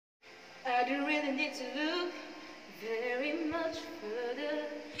I don't really need to look very much further.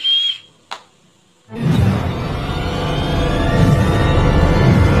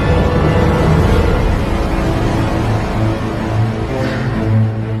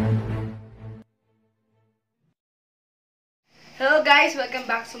 Hello guys, welcome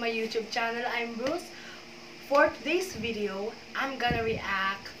back to my YouTube channel. I'm Bruce. For today's video, I'm gonna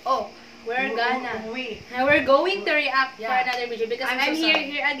react. We're going to react for another video because I'm so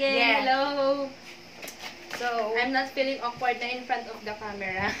here again. Yeah. Hello. So, I'm not feeling awkward na in front of the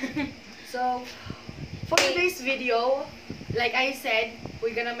camera. so for today's video, like I said,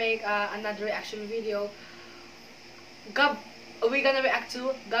 we're gonna make another reaction video. We're gonna react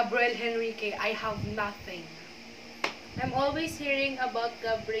to Gabriel Henrique. I Have Nothing. I'm always hearing about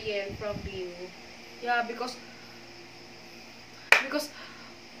Gabriel from you. Yeah, because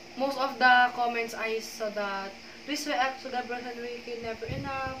most of the comments I saw that please react to Gabriel Henrique, never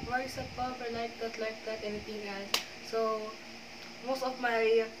enough, rise above, or like that, anything else. So most of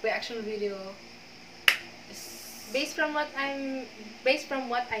my reaction video is based from what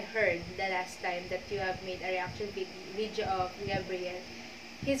I heard the last time that you have made a reaction video of Gabriel.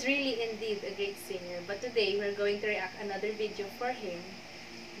 He's really indeed a great singer. But today we're going to react another video for him.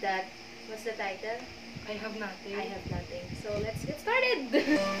 That what's the title? I Have Nothing. I Have Nothing. So let's get started.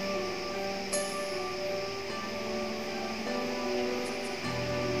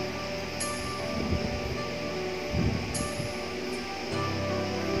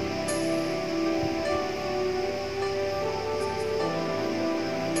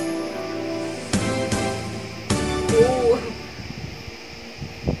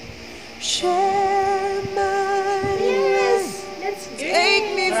 Share my Yes, that's great. Take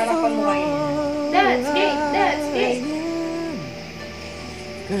me for That's great.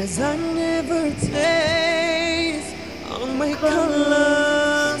 Cause I never taste all my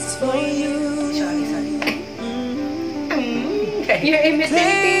colors for you. You're Take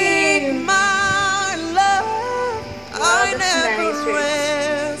imitating. my love. I that's never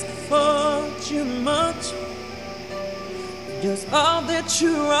nice, ask for too much. Just all that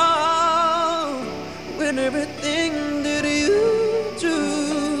you are with everything that you do.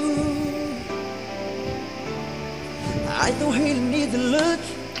 I don't really need to look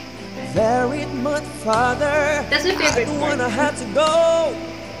very much farther. That's my favorite I don't part. wanna have to go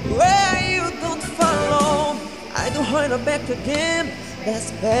where you don't follow. I don't hold it back again. That's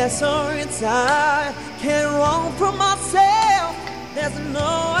special inside. Can't run from myself. There's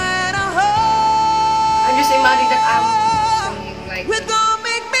nowhere to hold. I'm just imagining that I'm singing like We're gonna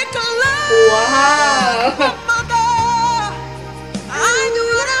make me collide. Wow. Mother, I do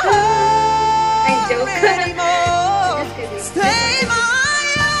wanna hold I joke. anymore. Just kidding. Stay my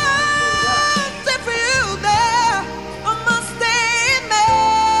arms if you there. I must stay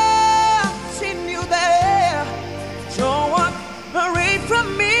there. Seen you there. Don't walk away from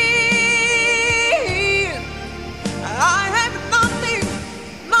me. I have nothing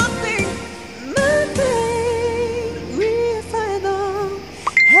if I don't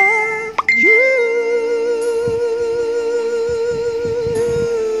have you.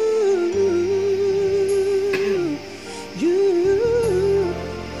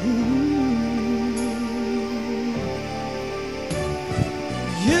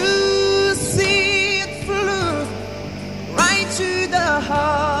 You see it flew right to the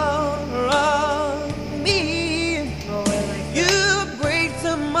heart of me. You break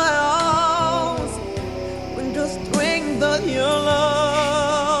to my arms with the strength of your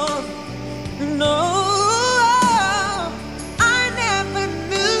love. No, I never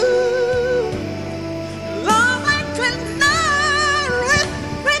knew love I could not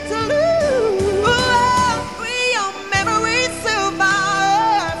wait to lose. We are memories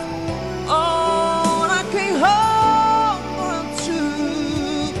survive. All I can hold on to.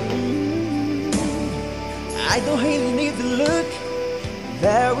 I don't really need to look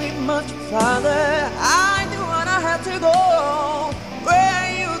very much farther. I do wanna have to go where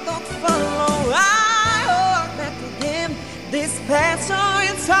you don't follow. I hold back again. This passion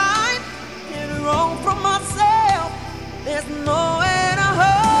inside can't run from myself. There's nowhere to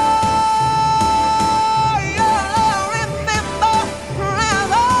hold. Remember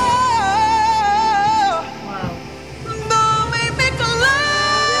forever. Wow. Don't make me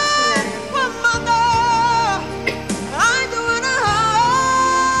collide. One mother, I do wanna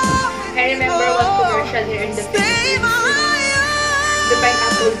hold. I remember one commercial here in the Stay Philippines. my The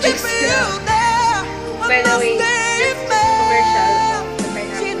pineapple juice. By the way, this commercial, the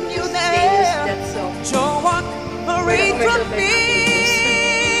pineapple juice, they use that song. Don't walk away commercial from me.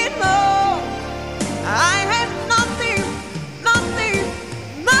 pineapple No, I have nothing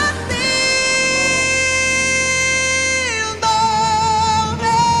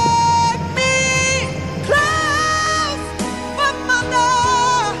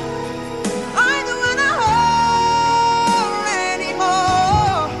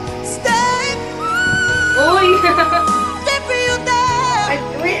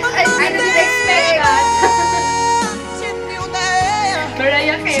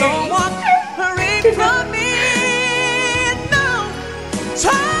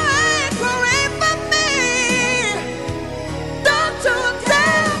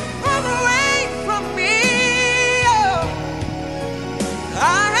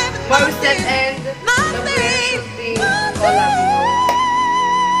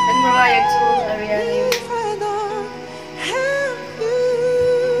quiet soon, Ariane. If I don't have you,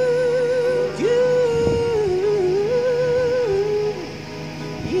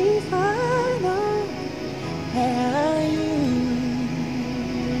 if I don't have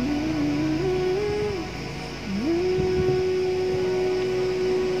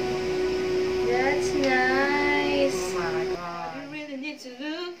That's nice. Oh my You god. really need to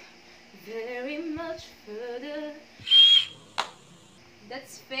look very much further.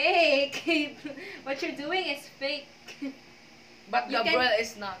 That's fake. What you're doing is fake. But You Gabriel can-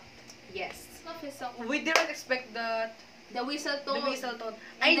 is not. Yes. Of his song. We didn't expect that. The whistle The tone. whistle tone.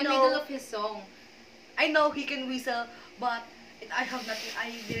 In the middle of his song. I know he can whistle, but I have nothing.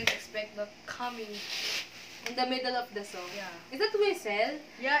 I didn't expect that coming. In the middle of the song. Yeah. Is that whistle?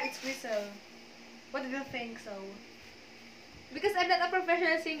 Yeah, it's whistle. What did you think so? Because I'm not a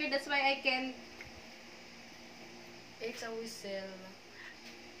professional singer, that's why I can. It's a whistle.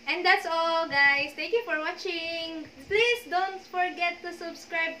 And that's all, guys. Thank you for watching. Please don't forget to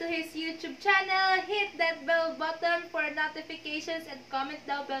subscribe to his YouTube channel. Hit that bell button for notifications and comment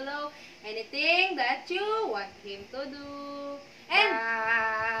down below anything that you want him to do. And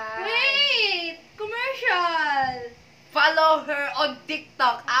Bye. wait! Commercial! Follow her on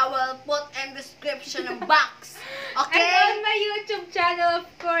TikTok. I will put in description box. And Okay? on my YouTube channel,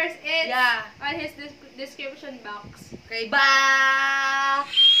 of course, it's Yeah. on his description box. Okay, bye.